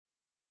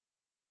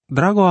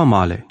Drago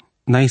amale,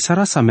 na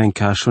isara sa men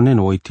ka shonen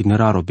o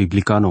itineraro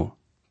biblicano,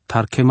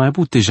 tar ke mai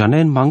bute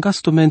janen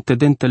mangastumente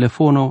den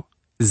telefono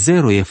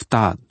 0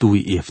 efta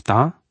 2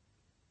 efta,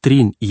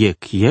 3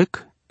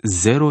 yek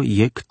 0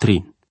 yek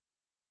 3.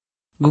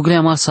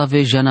 Gugreama sa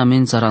ve jana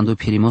men zarando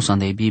pirimos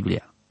andei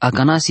Biblia.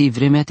 Akana si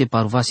vremea te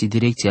parvasi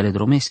direcții ale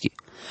dromeschi.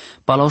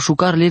 Pala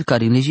oșucar lir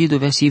care în legii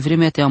dovea si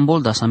vremea te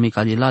ambolda sa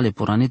micalilale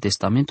porane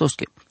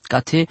testamentosche. Ca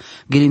te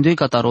gerindoi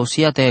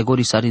catarosia te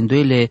agori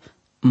sarindoile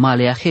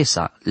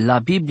maleahesa. La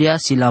Biblia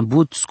si la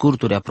but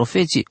scurturea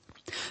profeții.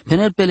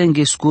 Penel pe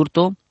lenghe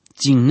scurto,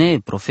 ținne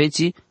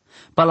profeții,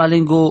 pala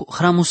lengo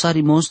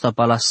hramusarimos ta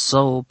pala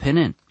sau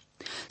penen.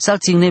 Sal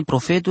ținne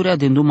profeturea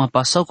din duma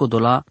pasau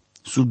codola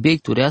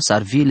subiecturea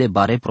sarvile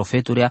bare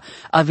profeturea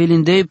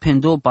avilinde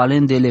pendo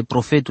palendele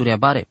profeturea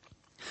bare.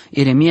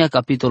 Ieremia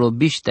capitolul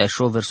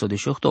 28 verso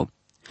 18.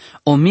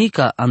 O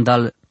mica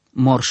andal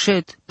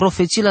morșet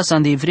profețila sa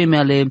de vreme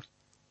ale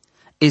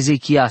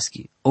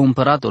Ezechiaschi, o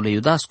împăratule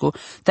iudasco,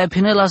 te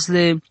penelas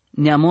le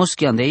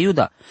neamoschi ande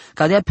Iuda,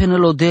 cadea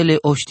penelo dele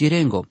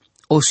oștirengo.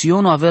 O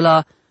Siono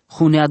avela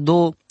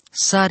huneado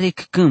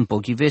sarec câmpo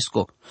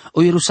ghivesco,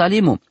 o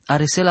Ierusalimu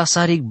aresela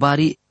sarec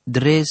bari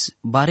drez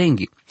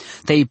barenghi,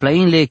 te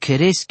plainle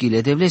chereschi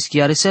le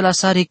devleschi aresela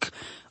sarec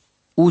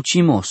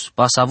ucimos,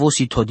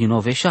 pasavosi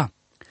todinoveșa.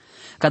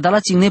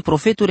 Cadalații ne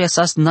profeturea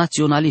sas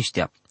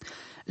naționaliștea.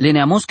 Le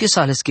neamosche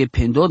salesche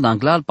pendo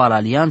danglal para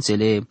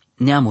alianțele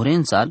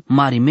neamurențal,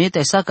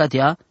 marimete sa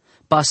catea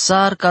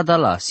pasar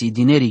cadala si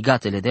dineri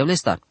gatele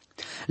devlestar.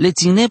 Le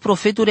ține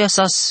profeturea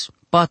sas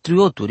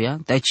patrioturea,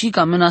 te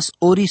cica menas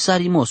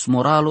orisarimos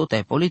moralo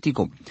te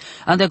politico.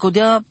 Ande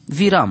codea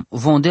viram,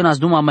 vondenas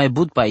duma mai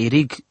but pa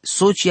irig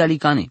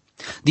socialicani.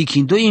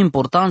 Dichindoi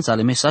importanța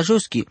ale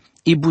mesajoschi,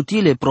 i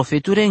butile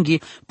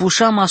profeturenghi,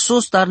 pușama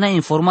sos tarnea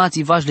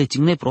informații vași le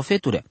ține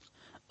profeturea.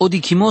 O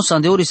dichimos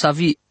ande ori sa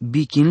vi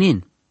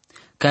bichinlin,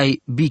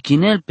 cai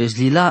bichinel pe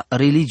zlila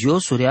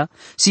religiosurea,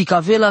 si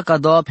cavela ca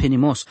doua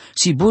penimos,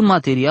 si bun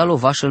materialo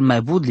vașel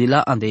mai bud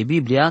lila ande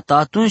Biblia, ta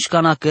atunci ca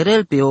na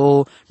cărel pe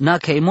o na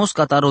caimos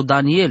cataro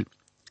Daniel,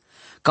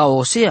 ca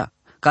Oseea,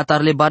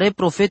 catar le bare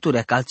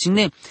profeturea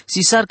calține,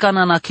 si sar ca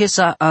na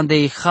nachesa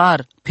ande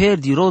har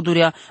perdi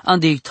rodurea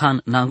ande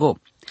ictan nango.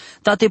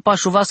 Tate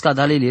pașuvasca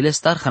dalelile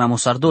star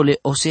hramosardole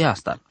Oseea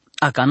star.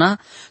 Acana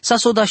sa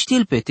soda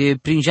știlpete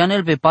prin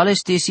janel pe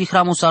paleste si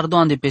hramosardo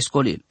ande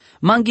pescolil.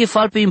 Manghe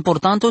falpe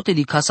importanto te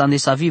di casa ande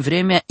sa vi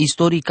vremea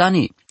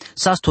istoricani,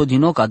 sa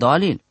stodino ca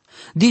doalil.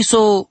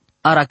 Diso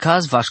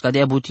aracaz vașca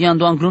de abutian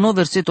do angluno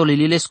versetole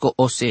lilesco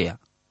Oseea.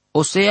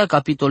 Oseea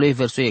capitolei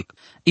versuec.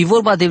 I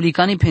vorba de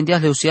vlicani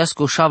pendeale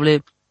Oseasco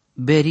șable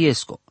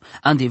beriesco.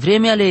 Ande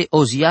vremea le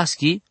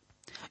Oziaschi,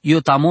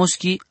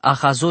 Iotamoschi,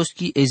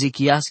 Ahazoschi,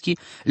 Ezechiaschi,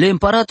 le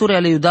împăraturi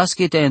ale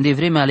iudasche te de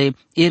vremea ale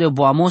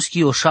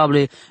Ereboamoschi, o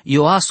șable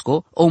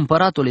Ioasco, o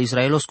împăratule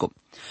Israelosco.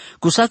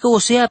 Cusacă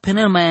Oseea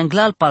penel mai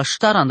anglal pal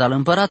ștaran al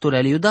împăraturi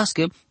ale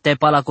iudasche, te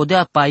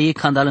palacodea paie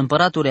când al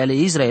împăraturi ale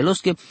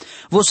Israelosche,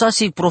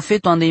 vosasic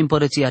profetul ande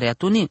împărăția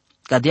reatuni,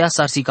 cadea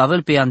sarsic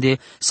avel pe ande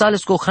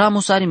salesco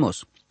hramus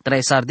arimos,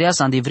 trai sardeas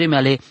ande vremea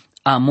ale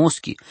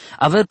Amoschi,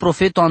 avel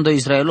profetul ande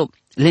Israelo,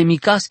 le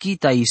Micaschi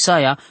ta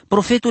Isaia,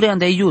 profeturi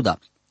ande Iuda.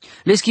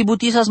 Le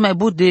schibutisas mai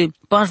but de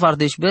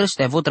panșvardeș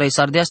berște votrai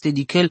sardeaste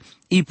dichel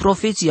i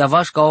profeții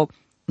avaș ca o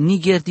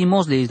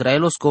nigertimos le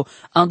Israelosco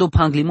ando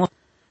panglimos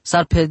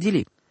sar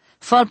perdili.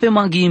 Fal pe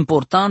manghi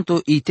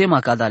importanto i tema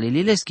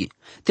cadalilileschi.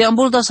 Te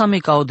ambolda sa me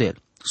caodel.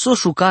 So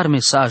șucar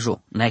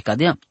mesajo, n-ai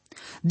cadea.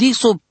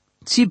 Diso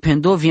si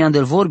pendo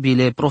viandel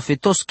vorbile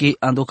profetoschi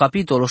ando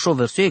capitolo șo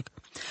versuec.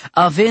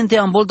 Avente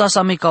ambolda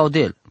sa me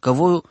caodel, că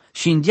vo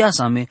șindia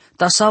me,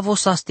 tasavo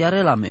sa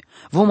stiarela me,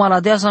 vo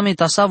maladea me,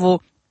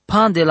 tasavo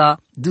pan de la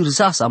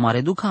dârzasa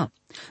mare duca.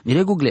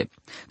 Mire Google,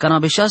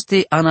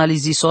 canabeșaste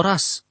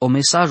analizisoras o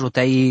mesajo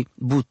te-ai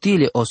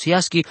butile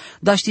osiaschi,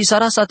 dar ști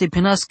sarasa te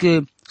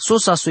penască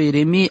sosa so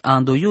Ieremie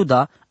ando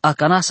Iuda, a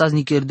canasas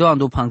nicherdo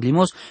ando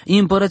panglimos,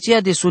 împărăția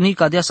de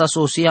sunica deasa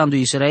so Oseea ando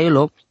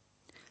Israelo,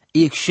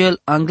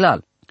 ixel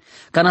anglal.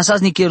 Canasas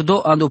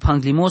nicherdo ando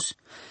panglimos,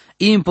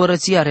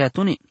 împărăția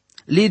reatuni.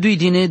 Lidui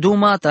din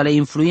eduma tale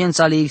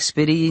influența le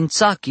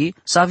experiențachi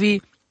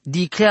savi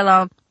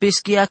dicleala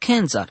peschia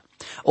kenzar.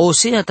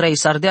 Oseea trai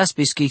sardeas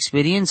pesche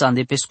experiența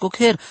ande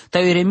pescocher, ta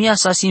Ieremia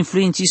sas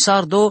influenții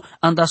sardo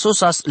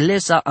andasosas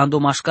lesa ando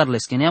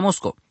mașcarlesche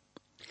neamosco.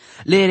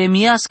 Le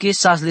Ieremiasche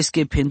sas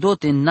lesche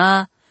pendote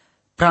na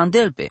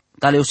prandelpe,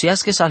 ta le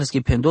Oseasche sas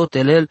lesche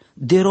pendote lel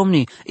de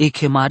romni, e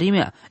che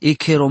marimea, e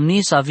che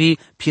romni savi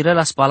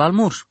pirela spalal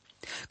murș.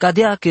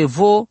 Cadea che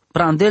vo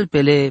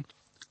prandelpele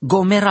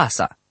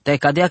gomerasa, ta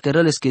cadea că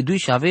rălesche dui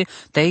și ave,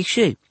 ta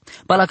ixei.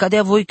 Pala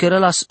cadea voi că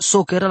rălas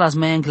so că rălas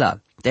mai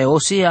anglal. Te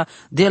Oseea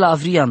de la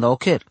avrianda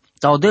ocher,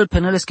 ta odel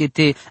peneles que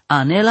te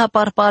anela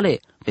parpale,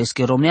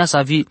 pesche romnea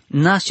sa vi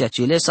nascia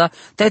cilesa,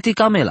 te ti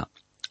camela.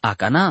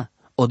 Acana,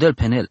 odel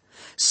penel,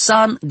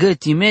 san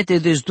gătimete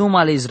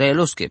dezdumale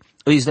Israelosche.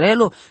 O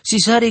Israelo si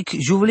saric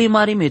juvli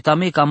marime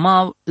tame ca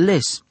ma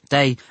les,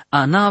 tai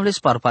anavles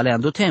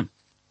parpaleando tem.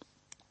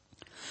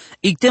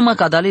 Ik tema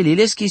kadale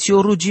lileski si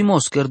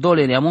orugimos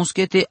cărdole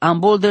neamoschete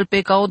ambol del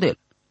pecaodel.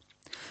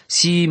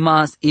 Si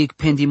mas ik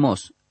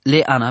pendimos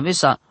le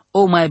anavesa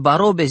o mai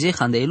barobeze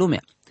handei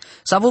lumea.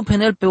 Savo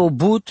penel pe o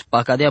but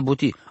pa cadea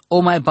buti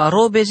o mai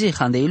barobeze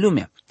handei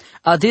lumea.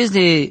 Ades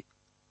de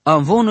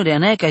anvonuri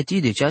anai ca ti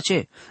de ceea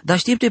ce. Dar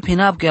știpte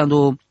penap că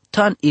ando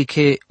tan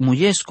ike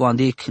muiesco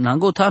andic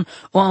nango tan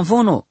o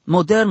anvono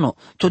moderno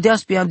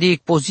todeas pe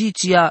andic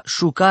poziția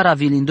șucara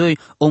vilindoi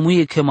o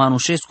muie că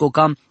manușesco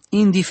cam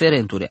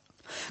indiferenture.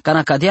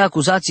 Cana cadea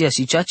acuzația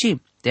si ceaci,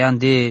 te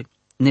ande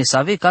ne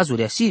save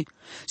cazuri asi,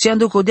 si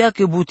ando codea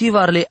că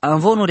butivarle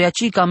anvonuri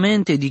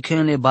acicamente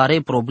dicânle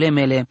bare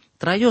problemele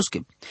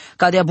traiosche.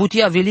 Cadea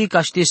butia veli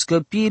ca ște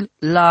scăpil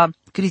la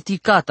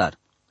criticatar.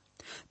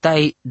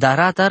 Tai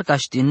daratar ca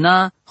ște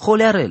na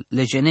holearel,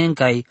 legenen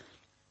cai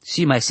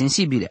si mai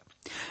sensibile.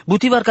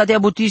 Butivar cadea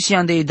buti si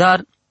andei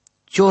dar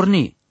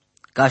ciorni,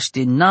 ca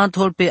ște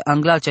nantol pe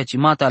anglalcea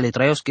cimata ale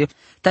traiosche,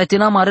 tai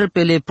tena marel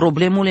pe le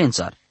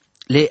problemulențar.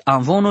 Le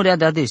anvonurea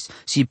de ades,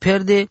 si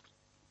perde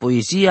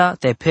poezia,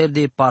 te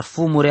perde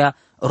parfumurea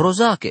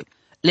rozache.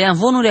 Le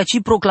anvonurea ci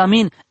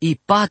proclamin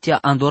ipatia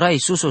andora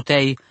Iisuso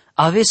te-ai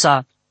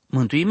avesa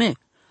mântuime.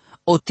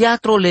 O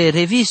teatro le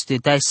reviste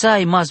te-ai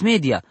sai mass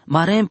media,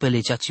 marempele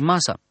cea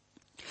cimasa.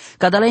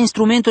 Cada la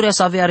instrumenturea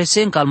să avea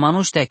resen cal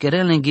manuștea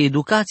cherel lânghe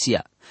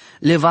educația.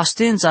 Le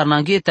vastența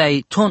arnanghe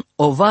te-ai ton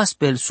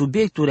ovaspel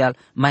subiectureal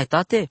mai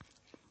tate.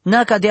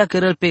 N-a cadea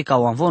cărăl pe ca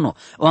o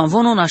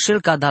anvono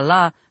nașel ca da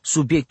la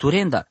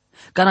subiecturendar.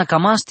 Cana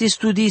camaste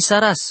studii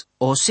saras,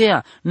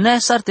 Oseea, ne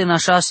sarte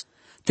nașas,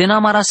 te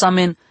namaras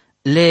amen,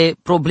 le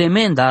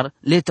problemendar,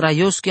 le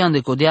traiosche ande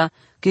codea,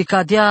 că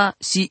cadea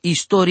si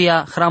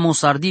istoria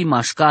hramosardi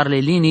mașcarle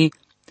linii,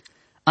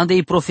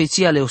 ande-i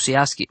profeția le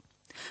oseaschi.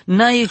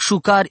 N-ai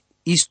șucar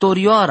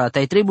istorioara,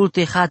 tai trebul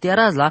te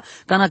hatearazla,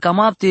 cana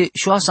camapte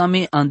șoasa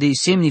me ande-i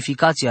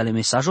semnificația ale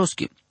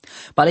mesajoschi.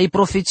 Palei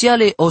profeția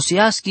le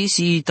oseaschi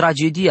si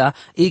tragedia,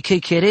 e că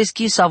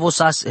chereschi sa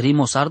vosas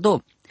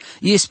rimosardo.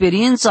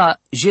 Experiența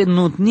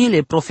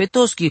jednutnile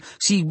profetoschi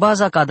si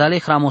baza cadale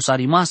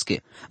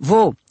hramosarimasche.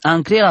 Vo,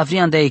 ancrela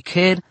vrian de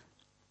echer,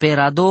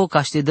 perado,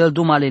 ca ște dăl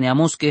dumale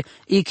neamosche,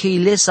 e că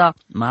ilesa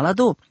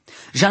malado.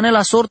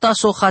 Janela sorta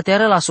so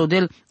hateare la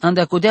sodel,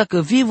 ande acodea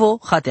că vivo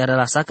hateare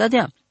la sa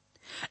cadea.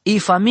 I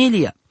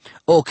familia,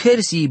 o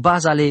kersi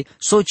bazale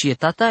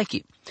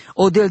societatachi,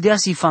 o del dea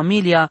si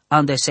familia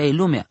ande sei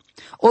lumea.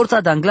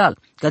 Orta d'anglal,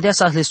 cadea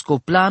sa le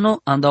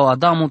scoplano andau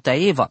Adamu ta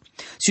Eva,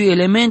 si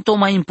elemento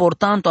mai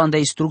importante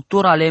andai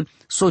structurale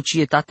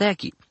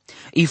societateachi.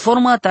 I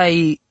forma ta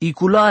i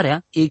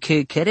culoarea, e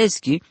che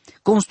chereschi,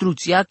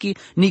 construcțiachi,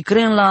 ni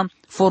cren la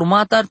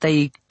formatar ta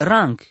i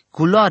rang,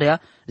 culoarea,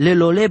 le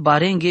lole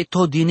barenghe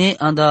todine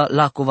anda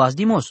la covas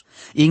dimos.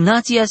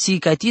 Ignația si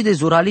caiti de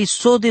zurali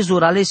so de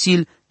zurale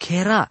sil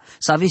chera,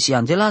 sa vesi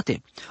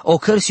angelate. O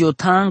cărsi o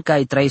tanca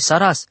i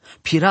traisaras,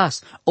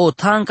 piras, o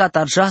tanca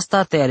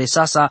tarjasta te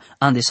aresasa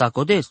ande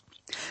sacodes.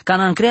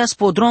 Canan creas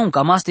podron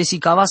cam aste si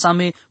cavasa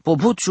me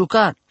pobut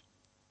șucar.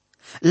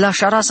 La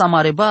șaras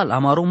amarebal,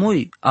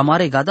 amarumui,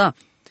 amare gada,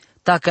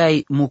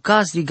 tacai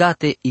mucaz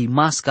ligate i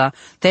masca,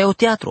 te o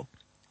teatro.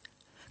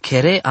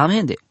 Chere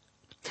amende.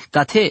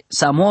 Cate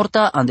sa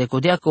morta ande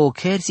codea că o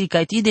kersi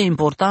caiti de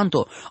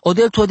importanto, o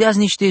del todeaz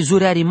niște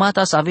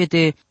zurearimata să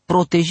avete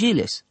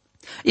protejiles.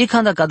 E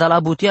canda cada la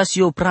butia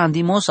si o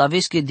prandimos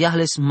aveți că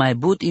diahles mai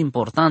but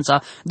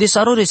importanța de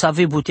sarore să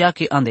ave butia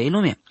că ande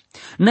lume.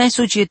 N-ai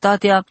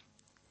societatea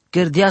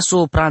cărdea să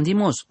o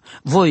prandimos.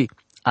 Voi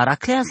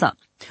aracleazla.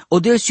 O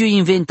del si o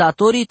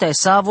inventatorii te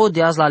savo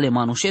de azi la le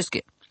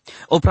manușesche.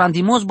 O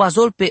prandimos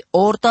bazol pe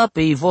orta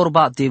pe i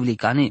vorba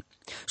devlicane.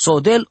 So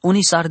odel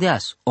unii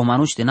sardeas, o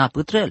manuște na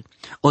pătrel.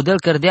 Odel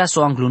cărdea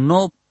so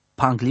angluno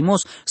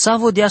panglimos,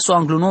 savo dea so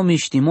angluno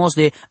miștimos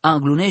de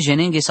anglune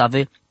jenenghe să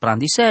ave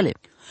prandisele.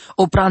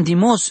 O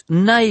prandimos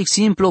n-ai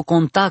simplu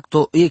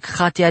contacto ec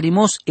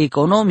hatiarimos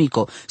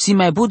economico, si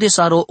mai bude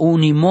saro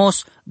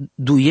unimos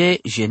duie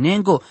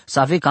jenengo să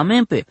ave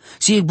camempe,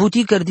 si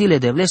buti cărdile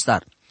de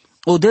vlestar.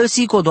 Odel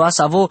si codoa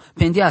savo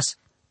pendeas,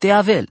 te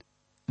avel,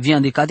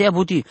 vian de cadea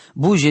buti,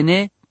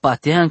 bujene,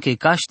 patean că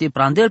caște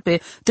prandel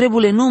pe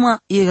trebule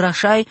numa e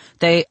grașai,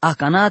 te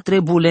acana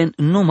trebulen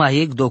numa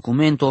ec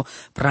documento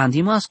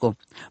prandimasco.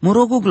 Mă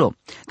rog uglo,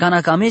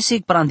 cana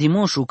camesic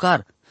prandimo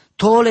șucar,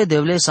 tole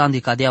devle să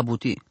andicadea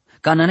buti.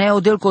 Cana nea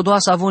odel codoa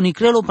să avo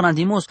nicrelo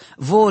prandimos,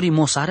 vori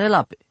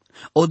mosarela pe.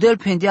 Odel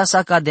pendea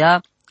să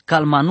cadea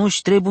calmanuș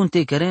trebun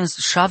te cărens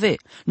șave,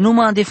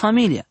 numai de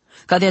familie,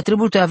 cadea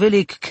trebul te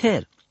avelec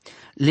cher.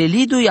 Le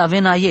lidui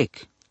avena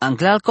ec.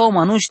 Ancleal ca o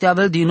manuș te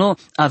avel din nou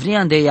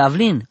avrian de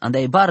Iavlin,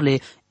 andai barle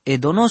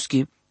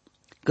edonoschi,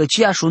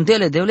 căci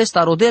așundele de vle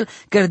starodel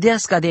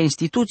cărdeasca de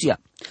instituția.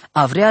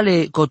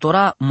 Avreale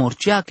cotora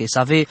morceache, să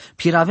ave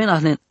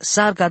piravena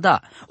sarca da,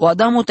 o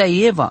Adamu ta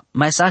Eva,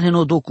 mai sarhen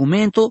o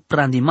documento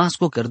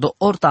prandimasco cărdo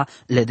orta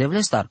le de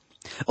vlestar.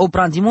 O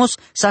prandimos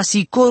sa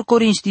si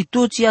corcor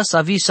instituția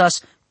sa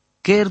visas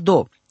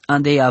cărdo,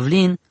 andai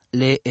Iavlin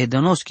le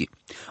edonoschi.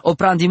 O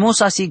prandimos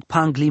sa si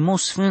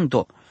panglimos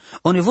sfânto,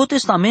 O Novo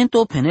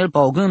Testamento penel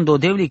paugândo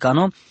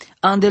devlicano,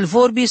 andel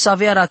vorbi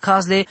savea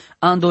kazle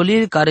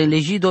andolir care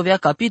legi dovea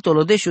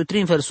capitolo dešu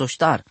 3 verso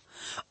štar.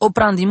 O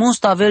prandimos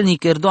tavel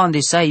nikerdo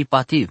ande sai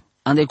pativ.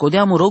 Ande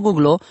codeamu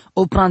roguglo,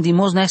 o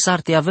prandimos ne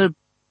sarte avel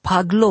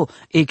paglo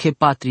e che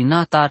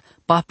patrinatar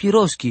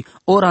papiroski,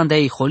 or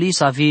ande holi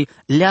savi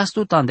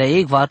leastut ande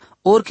egvar,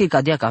 or che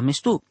cadea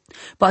camestu.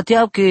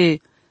 Pateau che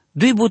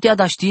dui butea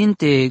da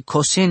știinte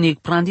cosenic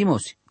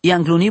prandimos. I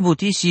angluni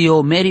butisi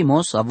o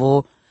merimos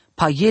avo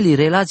pagheli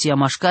relația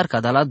mașcarca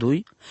de la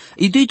dui,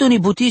 i dui toni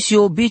butisi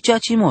o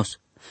biciacimos.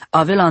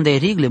 Avel ande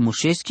rigle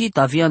mușeschi,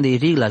 tavi ande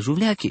rigla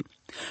juvleachi.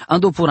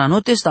 Ando purano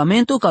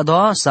testamento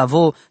cadoa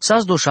savo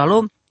sas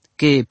doșalo,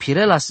 che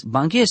pirelas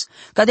banches,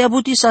 cadea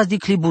buti sas di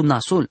clibud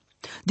nasul.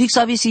 Dic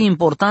savisi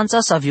importanța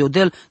sa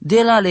viodel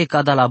de la le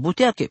cada la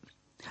buteache.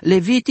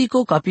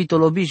 Levitico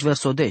capitolo 5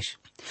 verso 10.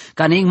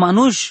 Ca neig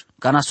manuș,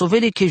 ca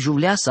nasovele che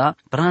juvleasa,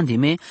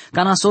 prandime,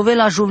 ca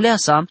nasovela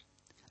juvleasa,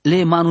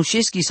 le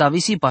manușeschi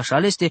savisi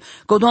pașaleste,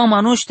 codoa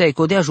manuș te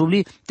codea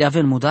juvli te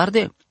avel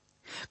mudarde.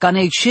 Ca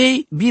neig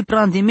șei bi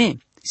prandime,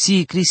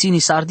 si crisini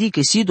sardi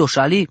che si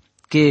doșali,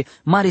 che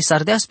mari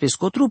sardeas pe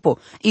scotrupo,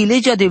 i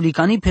legea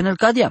devlicani penel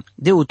cadea,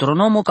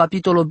 Deuteronomo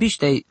capitolo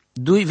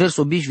 2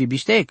 verso 5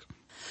 biștec.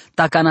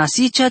 Ta ca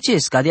nasi ceea ce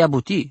scadea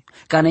buti,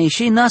 ca ne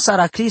ieșei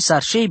nasara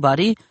crisar șei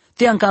bari,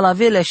 te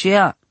ancalavele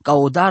șea, ca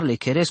o darle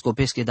cheresco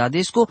pesche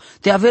dadesco,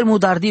 te avel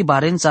mudardi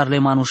barențarle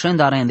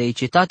manușendare în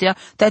deicitatea,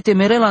 te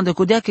temerel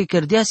andecudea că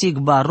cărdeasi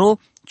gbaro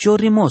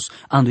ciorimos,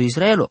 andu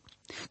Israelo.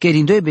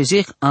 Kerindoi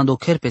bezeh ando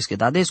ker pesche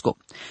dadesco,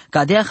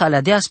 cadea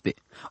haleadeaspe,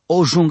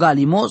 o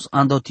jungalimos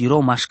ando tiro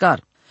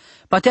mașcar.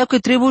 Pateau că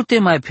trebuie te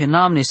mai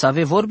penam ne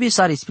save vorbi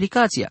sar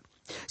explicația.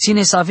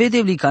 Sine save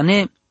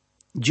devlicane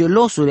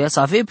gelosuria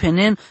save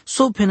penen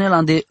so penel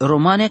ande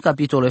Romania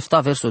capitolo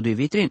 7 verso 2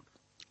 vitrin.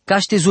 Ca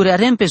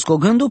ștezurearem pesco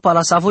gându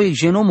pala savoi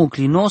genomul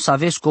clino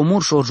saves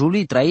comur și o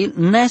juli trail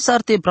ne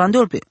sarte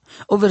prandeolpe.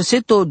 O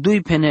verseto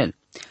 2 penel.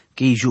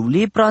 Că i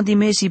juli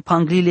prandimesi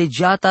panglile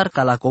geatar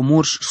ca la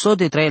comur so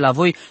de trail la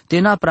voi te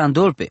na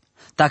prandeolpe.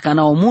 Taca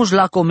na omuș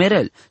la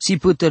comerel si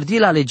pătărdi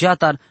la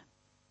legeatar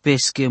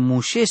pesche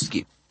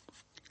mușeschi.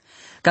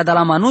 Ca de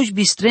la manuș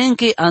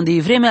bistrenche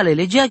ande vremea ale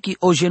legeachi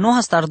o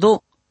genoha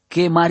stardo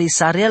che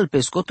marisarel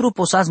pescotru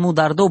posas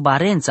mudardo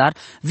barențar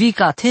vi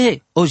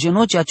cate o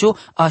genocea cio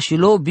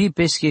așilo bi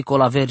pesche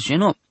colaver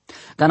geno.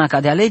 Cana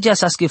cadea legea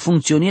sa che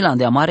funcționi la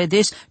ande amare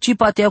des, ci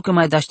pateau că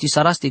mai daști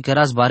sarasti că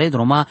raz bared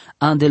roma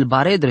andel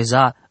bared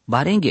reza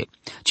barenghe.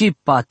 Ci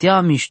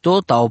patea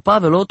mișto tau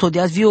pavelo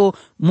todeaz vio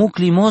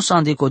muclimos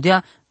ande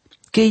codea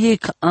che e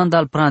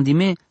andal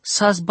prandime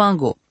sas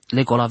bango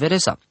le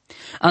colaveresa.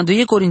 Ando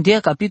e Corintia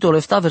capitolo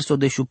 7 verso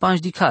 15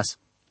 dicas.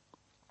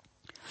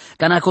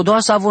 Cana codoa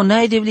savo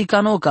nai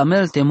devlicano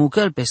camel te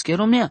mukel pesche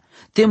romnea,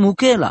 te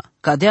mukela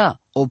cadea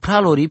o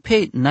pralori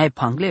pe nai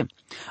pangle.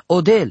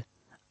 Odel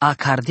a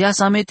cardea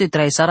samete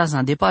traisaras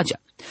na de pacea.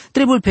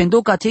 Trebuie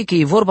pendo ca te că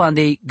e vorba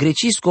de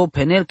grecisco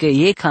penel că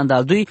e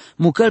candaldui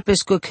mukel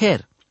pesco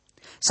ker.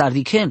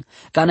 Sardichen,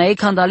 cana e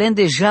candalen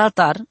de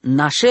jatar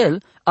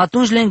nașel,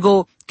 atunci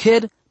lengo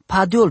ker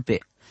padiolpe.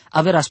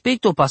 Aver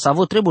aspecto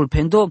pasavo trebuie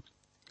pendo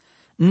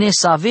ne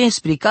save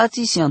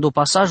explicații si ando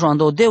pasajo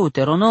ando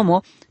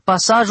Deuteronomo,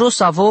 pasajo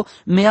savo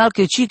meal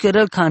că ci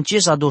cărel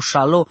cances ado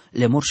șalo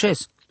le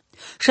murșes.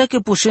 Și că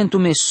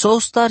pușentume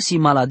sostar si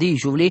maladii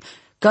juvli,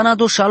 can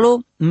ado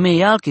șalo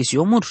meal că si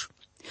o murș.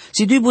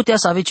 Si dui butea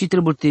să ave ci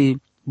trebuie te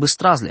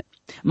băstrazle.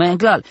 Mai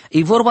înglal,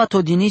 e vorba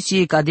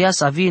todiniție ca dea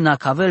să vi na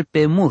cavel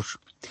pe murș.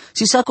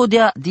 Si sa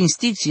codea din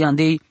sticția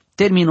andei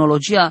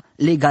terminologia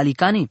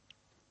legalicani.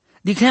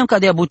 Dicleam ca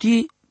dea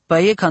buti pa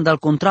e candal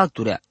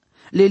contracturea.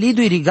 Le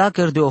lidui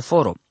rigacăr de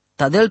oforo,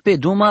 tadel pe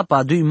duma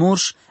pa dui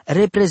murș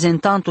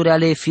reprezentanturi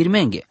ale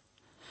firmenghe.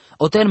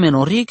 O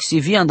termeno ric si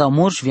vianda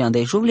murș vianda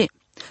e juvli.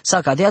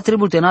 Sa cadea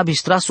trebuie te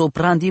nabistras o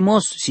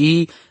prandimos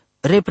si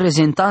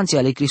reprezentanția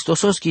ale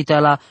Cristosos chite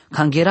la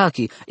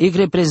Kangheraki, e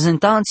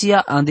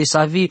reprezentanția ande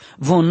savi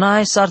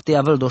vonae sarte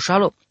avel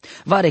doșalo.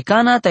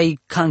 Varecana tai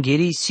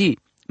Kangheri si.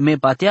 Me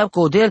patea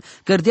codel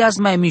cărdeaz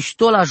mai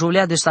mișto la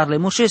juvlea de starle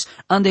mușes,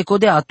 ande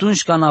codea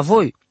atunci ca na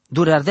voi.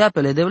 Dureardea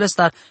pele de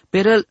vlestar,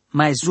 perel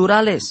mai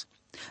zurales.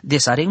 De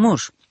sarec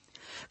muș.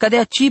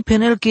 Cadea ci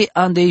penel că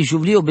ande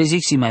juvli o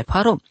bezic si mai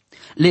paro.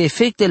 Le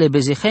efectele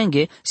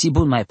bezehenge si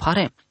bun mai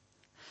pare.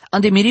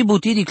 Ande miri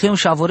buti di clem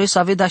șavore să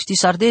avea daști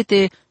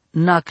sardete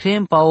na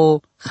crem pa o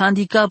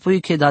handicapui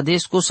că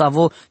dadesco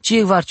savo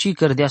ci var ci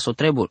cărdea so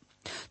trebul.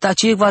 Ta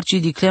ci var ci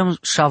di clem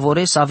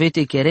șavore să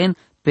avete keren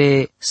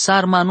pe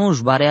sarmanuș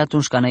bare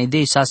atunci ca na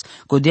idei sas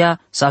codea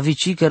să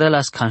avici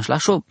cărelas canș la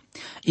șop.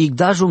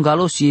 Igda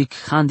jungalos ic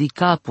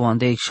handicapu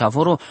ande ic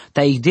șavoro,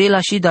 ta igdei la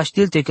și da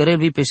știl te cărel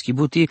vi peschi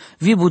buti,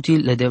 vi buti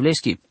le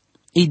devleschi.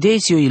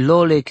 Idei si o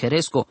ilole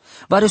keresco,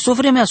 bare so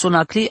vremea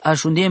sonacli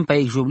ajundem pa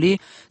ic jubli,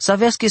 să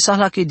aveas că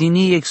sahla că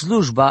dini ex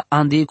slujba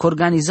ande ic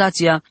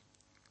organizația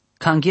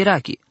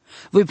Kangheraki.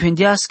 Voi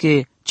pendeas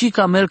că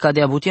cica melca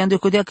de abuti ande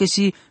codea că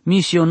si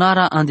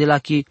misionara ande la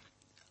chi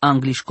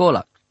angli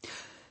școla.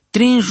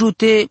 Trin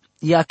jute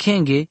ya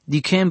kenge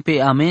di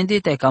kempe amende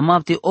te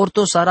kamapte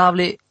orto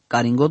saravle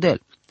karingodel.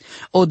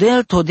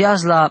 Odel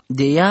todiazla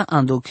de ea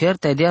andoker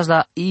te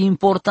diazla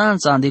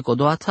importanța ande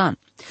kodoatan.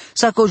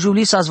 Sako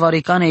juli sa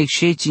zvarekane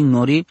ekshei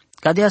tsignori,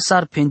 kadea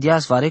sar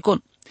pendiaz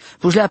varekon.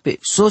 Pujleape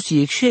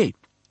sosi ekshei.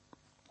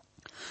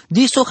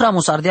 Di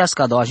sohramos ardeas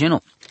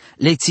kadoajeno.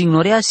 Le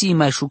tsignoriasi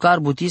mai șucar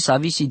buti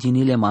savisi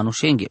dinile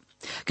manușenghe.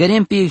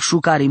 Kerem pe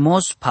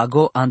șucarimos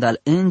pago andal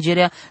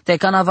îngerea, te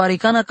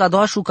canavaricana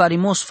cadoa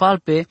șucarimos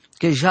falpe,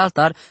 că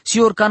jaltar, si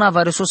or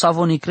canavaresos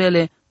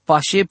avonicrele,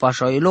 pașe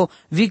pașaelo,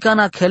 vi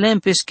cana kelem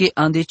pesche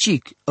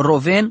andecic,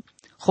 roven,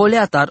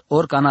 holeatar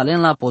or canalen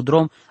la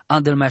podrom,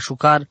 andel mai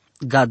șucar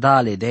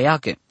gadale de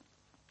iache.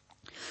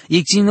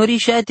 Icținori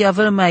șaete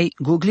avel mai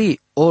gugli,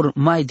 or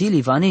mai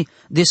dilivani,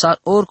 desar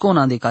or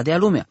conan de cadea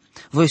lumea.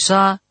 Voi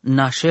sa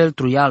nașel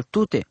truial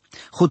tute,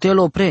 hutel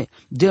opre,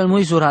 del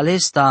mui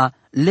zuralesta,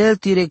 lel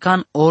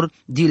tirecan or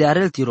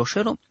dilearel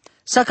tiroșero,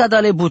 sa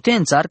cadale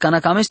butențar,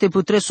 canacameste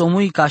putre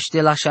somui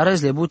caște la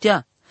șarez le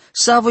butea,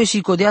 sa voi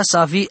si codea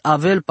sa vi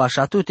avel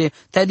pașatute,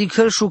 te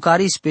dicăl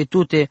șucaris pe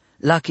tute,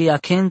 la că ia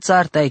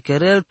kențar te-ai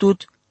cărel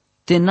tut,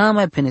 te n-a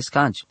mai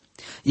penescanci.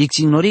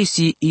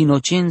 Ixignorisi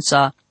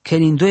inocența,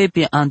 kelindoe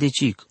pe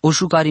andecic, o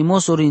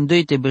șucarimos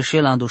orindoi te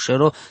beșel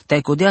andușero,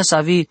 te-ai codea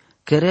sa vi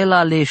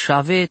cărela le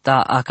șave ta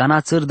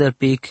acana țârdel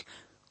pic,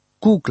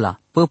 cucla,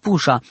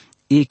 păpușa,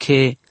 e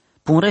che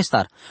pun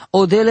restar.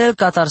 Odelel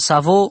catar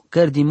savo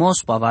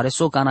cărdimos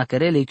pavareso cana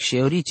cărele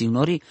xeori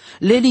țignori,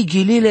 leli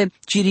ghilile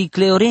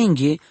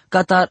ciricleorenghe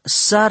catar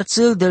sar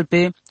țâldel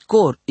pe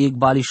cor ig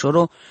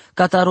balișoro,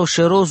 cataro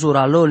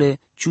șerozura lole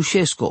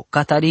ciușesco,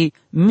 catari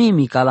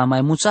mimica la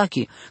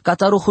maimuțachi,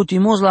 cataro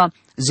hutimos la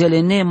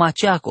zelene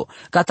maceaco,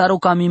 cataro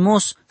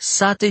camimos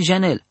sate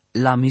janel,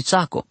 la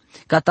mițaco,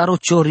 cataro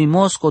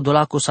ciorimos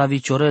codolaco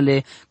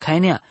saviciorele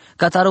cainea,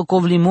 cataro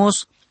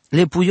covlimos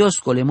le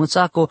puiosco le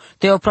mățaco,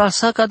 te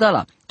opralsa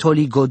cadala,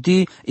 toli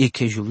godi e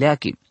che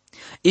juvleachi.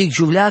 Ig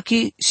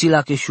juvleachi si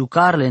la che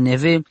șucar le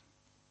neve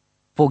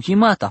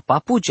pochimata,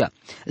 papucea,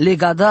 le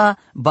gada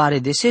bare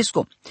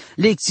desesco,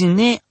 le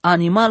ține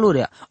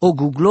animalurea, o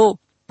guglo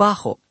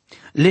paho,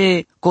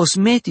 le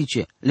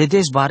cosmetice, le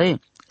desbare,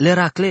 le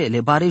racle,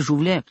 le bare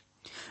juvle,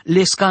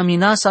 le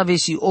scamina sa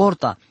vesi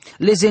orta,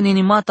 le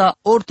zeninimata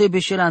orte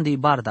beșerandei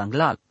bar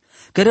danglal.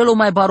 Cărelo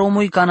mai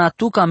baromui cana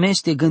tu ca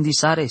meste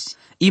gândisares,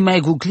 i mai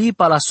gugli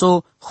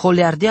palaso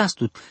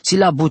holeardeastut, si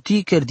la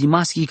buti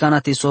kerdimaschi cana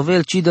te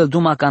sovel cidel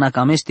duma cana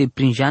ca meste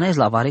prinjanez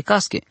la vare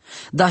casche,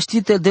 da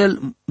știte del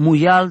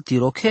muial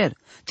tirocher,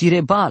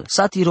 tirebal,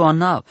 sa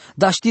tiroanav,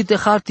 da știte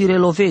hal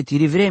tirelove,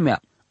 tiri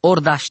vremea, or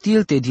da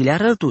știlte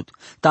dilearăltut,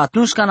 ta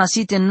atunci cana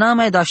site n-a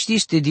mai da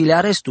știste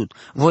dilearestut,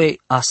 voi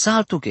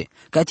asaltuche,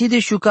 ca ti de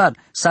șucar,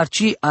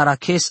 sarci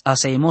araches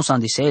asaimos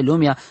andisei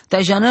lumea, ta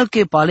janel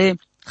che pale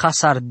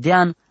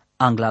hasardean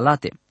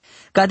anglalate.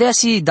 Cadea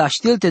si da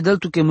știlte del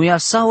tu che muial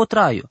sa o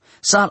traio,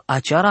 sal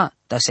aceara,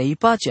 ta se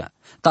ipacea,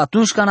 ta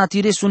atunci cana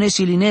tire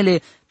sunesi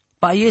linele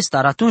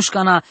paiestar, atunci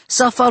cana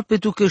sa fal pe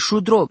tu che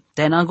șudro,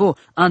 te nango,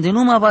 ande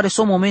numa vare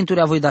so momenturi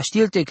a voi da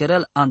știlte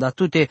kerel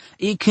andatute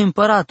i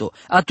câmpărato,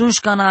 atunci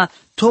cana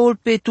tol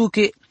pe tu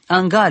che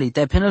angali,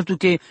 te penel tu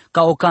che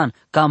caocan,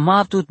 ca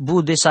maptut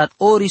bu desar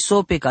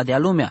oriso pe cadea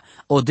lumea,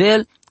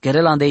 odel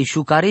kerel andei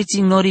șucariți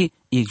ignori,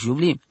 i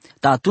jubli.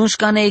 Ta atunci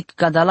ca ne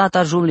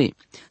cadalata jubli,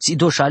 si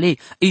doșali,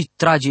 i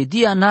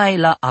tragedia nai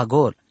la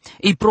agor,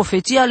 i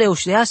profeția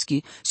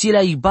leoșteaschi, si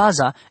la i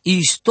baza, i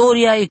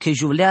istoria e che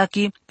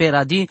juvleachi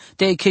peradi,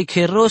 te che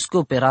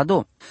kerosco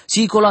perado,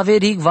 si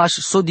colaveric vaș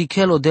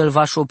sodichelo del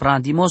vașo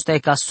prandimos, te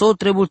ca so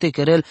trebul te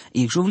kerel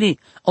i jubli,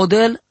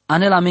 odel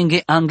anela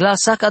menge angla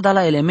sa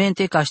cadala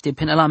elemente ca ște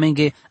penela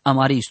menge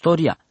amari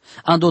istoria,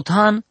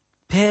 andotan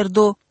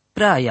perdo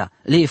preaia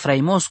le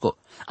efraimosco,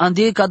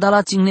 ande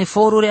cadala țigne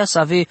forurea să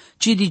ave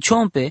ci di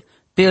ciompe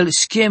pel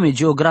scheme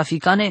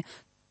geograficane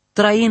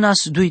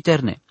trainas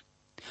duiterne.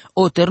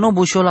 O terno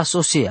bușola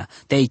Oseea,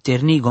 te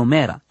eterni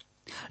gomera.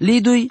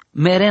 Lidui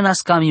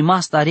merenas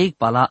camimas taric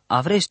pala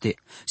avreste,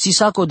 si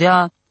saco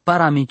dea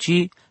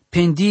paramici,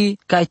 pendi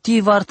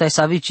caitivar te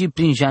savici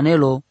prin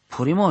janelo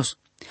purimos.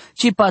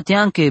 Ci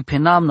patean che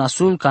penam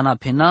nasul cana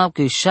penam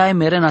che șai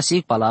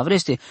merenasic pala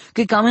avreste,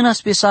 che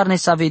caminas pe sarne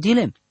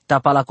savedile, ta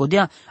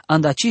palacodea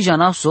andaci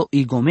janavso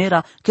i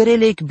gomera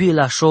kerelek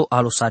bilasho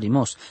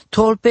alosarimos,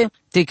 tolpe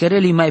te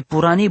kereli mai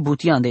purani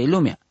butian de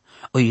lumea.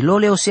 O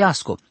ilole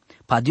oseasco,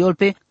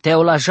 padiolpe te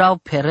olajau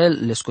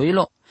perel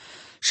lescoilo.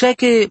 Și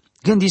că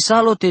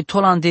gândisalo te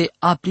tolan de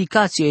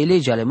aplicație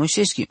legea ale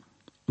Moiseschi.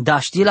 Da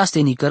știla ste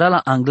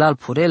nicărala anglal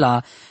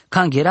purela,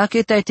 canghera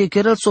că te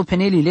kerel so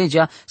peneli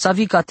legea sa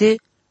vicate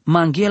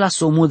manghela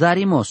so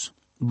mudarimos.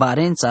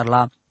 Barențar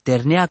la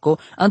terneaco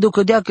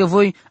anducădea că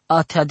voi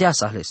ateadea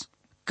sahles.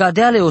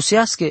 Cadeale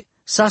oseasche,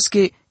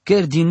 sasche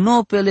ker din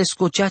nou pe le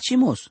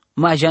scociacimos.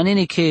 Mai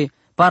janene că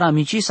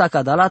paramici sa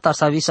cadalata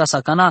sa visa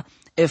sa cana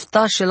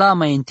eftașe la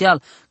mai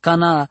înteal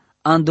cana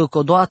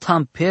anducodoat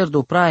ham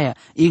perdo praia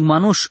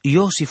igmanuș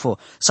Iosifo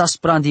sa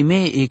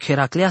sprandime e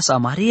Heraclea sa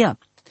Maria.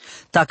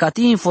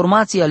 Takati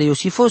informații ale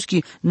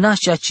Iosifoschi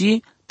nașceaci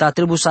ta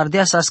trebuie să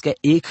ardea saske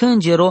e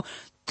kânjero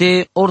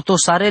te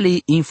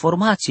ortosareli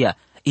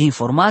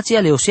informația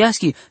le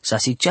Oseaski sa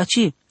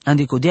sikchachi,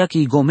 andikudea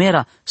ki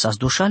gomera sa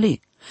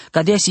sdoshali,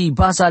 kadea si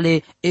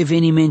bazale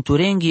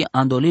evenimenturengi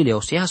andolile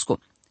Oseasko.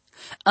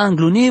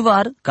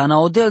 Anglunivar, kana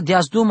odel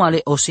deas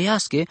dumale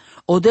Oseaske,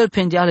 odel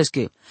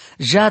pendialeske,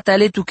 jata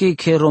letuke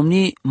ke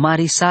romni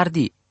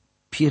marisardi,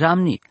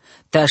 piramni,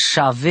 ta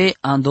shave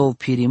ando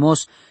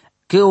pirimos,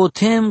 că o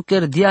tem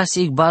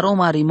cărdiasic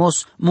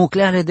baromarimos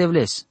mucleare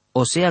devles.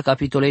 Oseea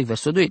capitolul 1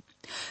 versul 2.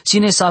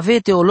 Sine save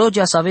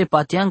teologia save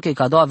patianche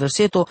ca doua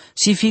verseto,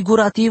 si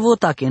figurativo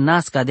ta che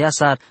nasca de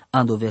asar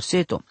ando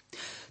verseto.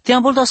 Te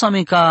am voltat să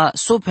amen ca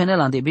so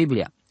penel de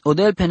Biblia.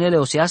 Odel penele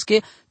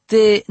oseasche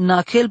te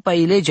naquel pa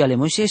legea ale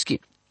Moiseschi.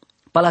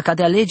 Pala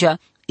cadea legea,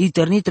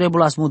 iternit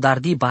trebulas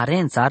mudardi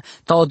barențar,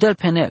 ta odel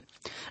penel.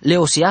 Le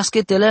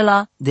oseasche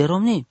telela de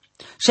romni.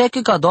 Și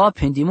că ca doua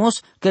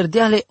pendimos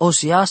cărdeale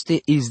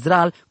oseaste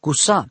Izrael cu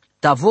sa,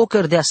 ta vo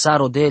cărdea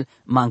sarodel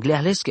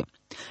manglealesche.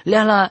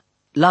 Lea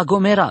la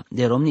gomera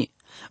de romni.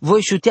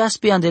 Voi șuteas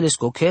pe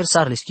andelesco cher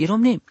sarleschi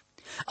romni.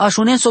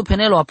 Așunenso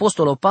penelo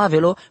apostolo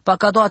Pavelo pa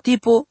ca doua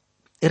tipo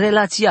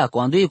relația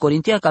cu 2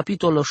 Corintia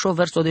capitolul 8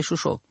 verso de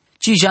 6.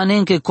 Ci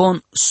janenche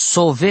con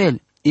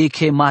sovel e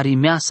che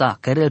marimeasa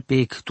cărel pe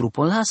ec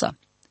trupolasa.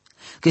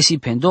 Că si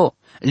pendo,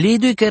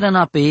 lidui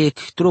cărăna pe ec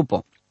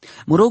trupo.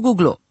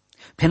 Muroguglo,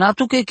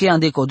 penatuke che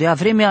andecodea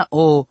vremea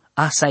o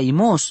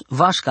asaimos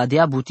vașca de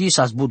abuti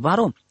sa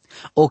zbudbaro.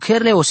 O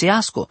kerle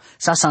oseasco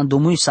sa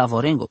sandomui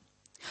savorengo.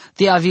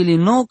 Te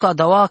avilino ca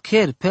daua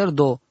ker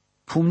perdo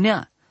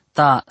pumnea,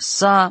 ta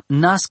sa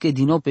nasche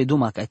din nou pe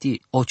duma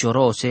cati, o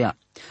cioro Osea.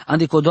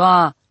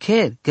 Andecodoa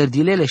ker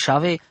cărdilele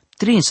șave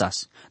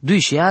trinsas, dui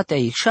șeatea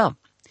ixav.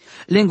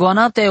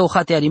 Lengoanate o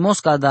hatearimos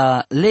ca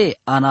da le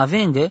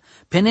anavengă,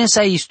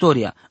 penesa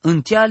istoria,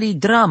 înteali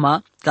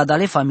drama ca da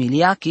le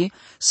familiachi,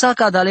 sa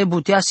ca da le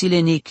butea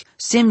silenic,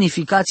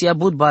 semnificația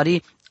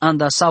budbari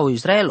anda sau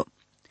Israelo.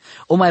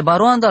 O mai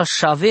baroanda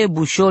șave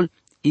bușol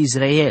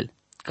Israel,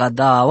 ca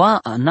da aua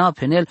ana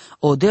penel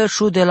o del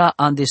șu de la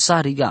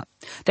andesariga.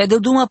 Te de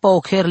duma pa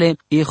ocherle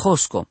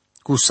Iehosco,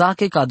 cu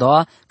sache ca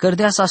doa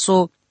cărdea sa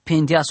so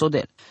pendea so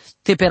del.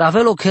 Te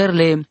peravel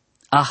ocherle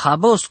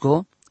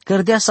Ahabosco,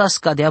 cărdea sa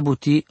scadea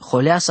buti,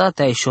 holeasa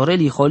te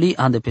eșoreli holi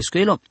ande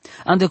pescuelo,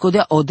 ande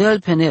codea odel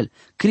penel,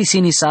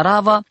 crisini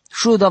sarava,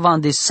 șudava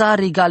ande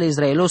sarigale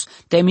Israelos,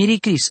 te miri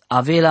cris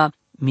avela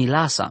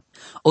milasa.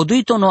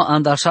 Oduitono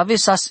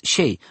andalșavesas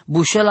șei,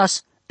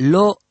 bușelas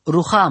lo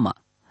ruhama,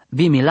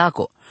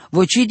 bimilaco,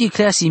 voci di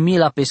creasi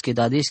mila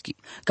peschedadeschi,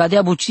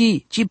 cadea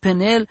buci ci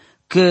penel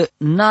că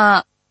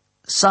na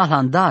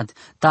salandad,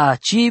 ta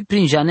ci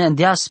prin janean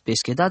deas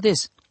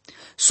peschedades.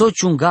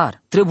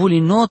 Sociungar, trebuli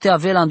note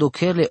avela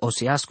andocherle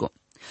oseasco.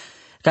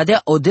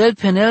 Cadea odel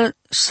penel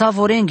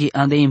savorengi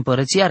ande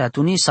împărățiarea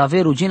tuni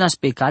save ruginas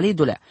pe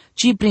calidulea,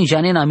 ci prin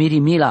janena miri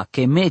mila,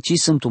 che me ci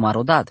sunt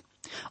tumarodad.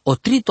 O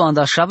trito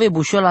andașave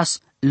bușolas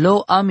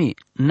lo ami,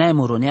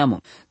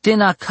 nemuroneamu.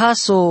 Tena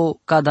caso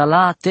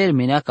cadala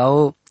terminea ca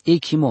o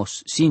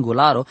echimos,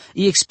 singularo,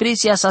 i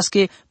expresia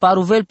sasche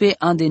paruvel pe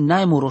ande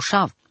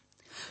naimuroșav.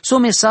 So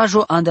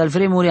mesajo ande al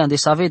vremuri ande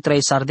save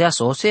trai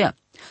sardeaso Osea.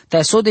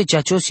 Te so de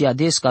ceacios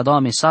ades ca doua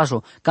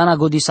mesajo, ca na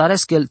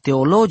godisaresc el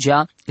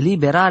teologia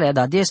liberarea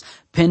da des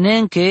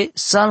penenche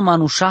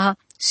salmanușaha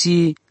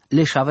si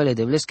le șavele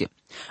de vlesche.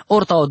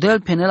 Orta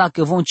odel penela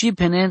că von ci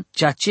penen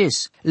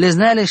ceaces,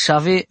 leznele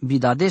șave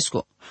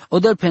bidadesco.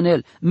 Odel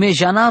penel, me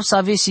janav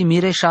save si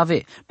mire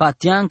șave,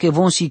 patian că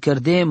von si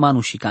cărde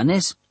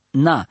manușicanes.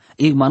 Na,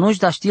 igmanuș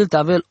da știl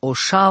tavel o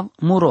șav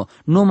muro,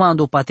 nu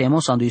mando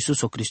patemos andu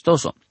Iisuso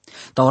Cristoso.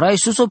 Ta ora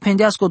Iisuso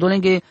pendeasco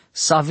dolenge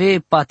save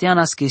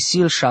patianas que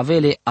sil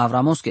șavele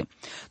avramosche.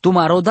 Tu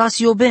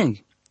marodasi obeng,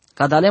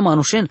 cadale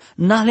manușen,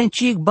 nahlen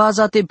cic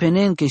bazate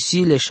penen que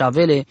sile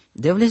șavele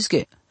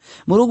devlesche.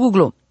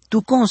 Muruguglo,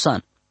 tu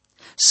consan,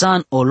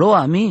 san olo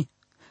ami,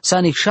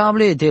 san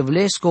ixable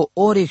devlesco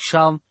ori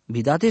ixav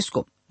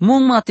bidadesco.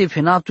 Mung mate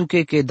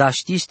penaptuke que da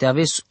știs te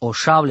aves o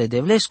șavle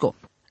devlesco.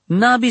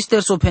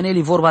 Nabister so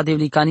peneli vorba de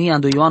vlicania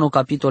în 2 Ioanu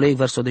capitolul 1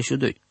 verso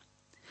 22.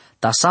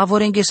 Ta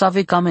savorenghe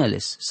save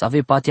cameles,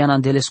 save patiana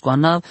andeles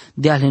coanav,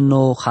 de ale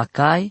no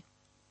hacai,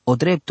 o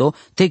drepto,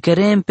 te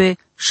kerempe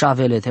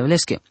șavele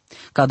tevlesche.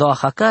 Ca doua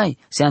hacai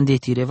se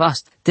andetire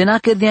vast, te na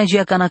cerdea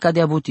gia cana ca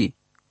de abuti,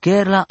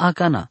 kerla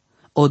acana,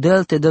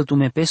 odel te del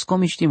tume pesco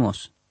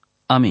miștimos.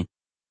 Amin.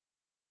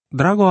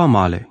 Drago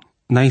amale,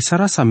 na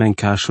isara sa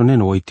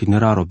mencașonen o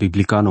itineraro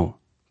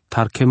biblicano.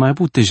 Tar che mai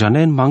bute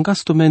janen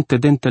mangastumente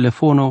den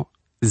telefono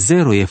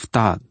 0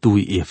 efta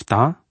 2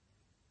 efta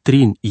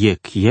 3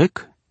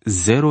 yek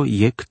 0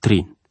 yek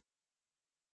 3.